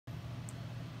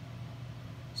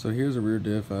So here's a rear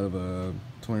diff out of a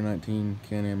 2019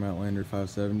 Can-Am Outlander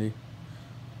 570,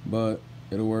 but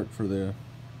it'll work for the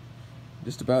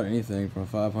just about anything from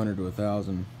 500 to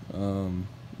 1,000,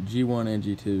 G1 and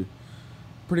G2.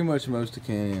 Pretty much most of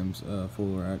Can-Am's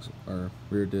full or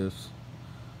rear diffs.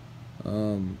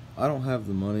 I don't have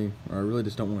the money, or I really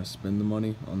just don't want to spend the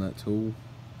money on that tool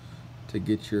to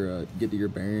get to your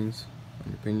bearings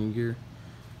on your pinion gear.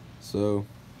 So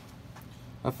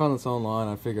I found this online.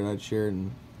 I figured I'd share it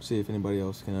and see if anybody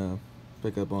else can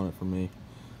pick up on it from me.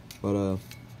 But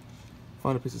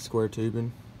find a piece of square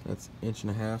tubing that's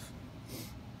 1.5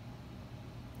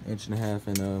 inch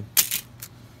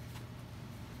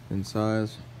in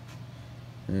size,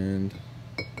 and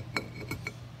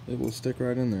it will stick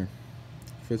right in there.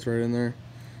 Fits right in there,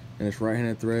 and it's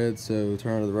right-handed thread, so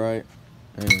turn it to the right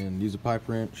and use a pipe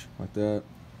wrench like that,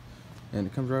 and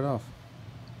it comes right off.